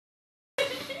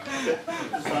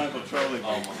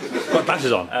Got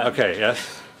glasses on. Okay,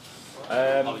 yes.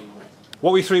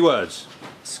 What were your 3 words?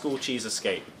 School cheese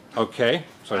escape. Okay.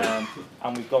 Sorry.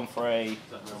 And we've gone for a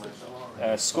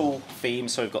school theme,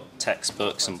 so we've got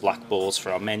textbooks and blackboards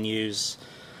for our menus.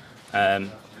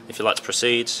 If you'd like to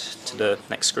proceed to the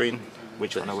next screen.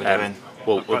 Which one are we doing?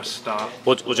 We'll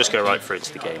just go right through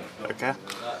to the game. Okay.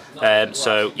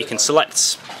 So you can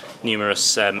select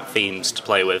numerous themes to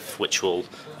play with, which will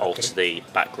alter the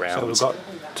background. So we've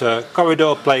got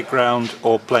corridor, playground,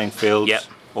 or playing fields, Yep.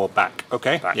 or back.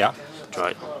 Okay. Back. Yeah. That's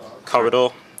right. Corridor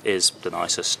is the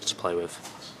nicest to play with.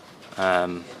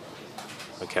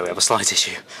 Okay, we have a slight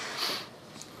issue.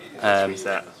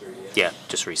 Reset. Yeah,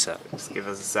 just reset. Just give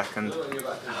us a second.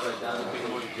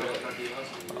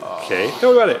 Okay.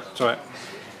 Don't worry about it. It's all right.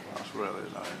 That's really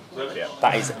annoying.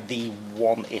 That is the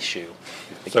one issue.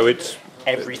 So it's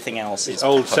Everything else is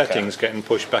old pucker. settings getting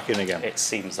pushed back in again. It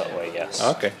seems that way, yes.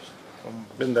 Okay.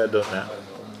 Been there, done that.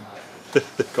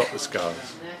 They've got the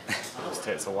scars. Just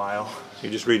takes a while. So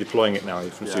you're just redeploying it now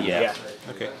from Super. Yeah.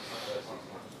 Okay.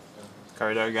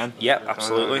 Corridor again? Yep,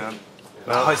 absolutely. Corridor again.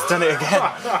 Oh, it's done it again.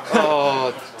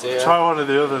 Oh dear. Try one of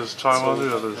the others. Try one of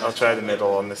the others. I'll try the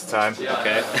middle one this time.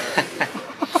 Okay.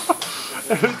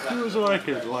 It was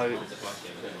working. Like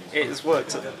It has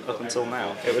worked up until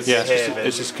now. It was Yeah, here.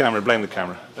 it's this camera. Blame the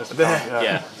camera.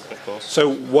 Yeah, of course.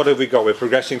 So what have we got? We're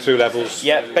progressing through levels.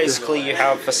 Yeah, basically you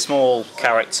have a small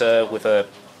character with a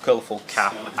colourful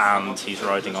cap and he's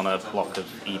riding on a block of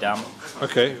Edam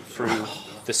Okay. through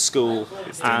the school,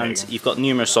 and you've got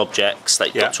numerous objects that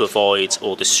you've got to avoid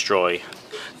or destroy.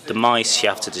 The mice you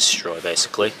have to destroy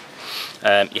basically.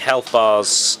 Your health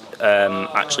bars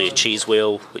actually a cheese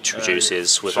wheel which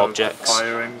reduces with objects,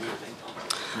 firing.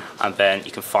 and then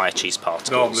you can fire cheese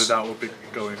particles. Normally that would be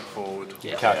going forward.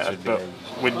 Yeah, but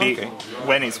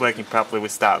when it's working properly, we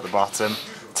start at the bottom.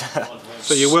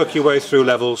 So you work your way through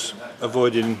levels,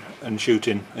 avoiding and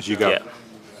shooting as you go. Yeah,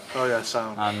 Oh yeah,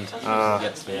 sound. and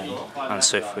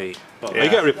so if we Oh, you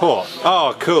get a report.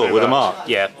 Oh, cool, with a mark.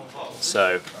 yeah,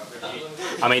 so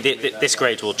I mean this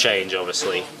grade will change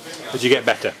obviously. As you get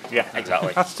better. Yeah,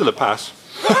 exactly. That's still a pass.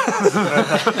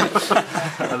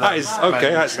 That is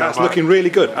okay. That's looking really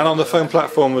good, and on the phone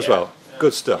platform as well.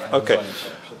 Good stuff. Okay.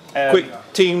 Quick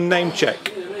team name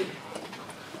check.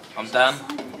 I'm Dan.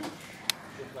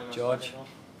 George.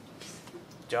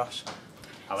 Josh.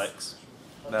 Alex.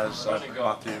 There's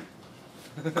Matthew.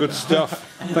 Good stuff.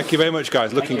 Thank you very much,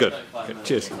 guys. Looking good. Okay,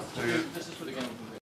 cheers.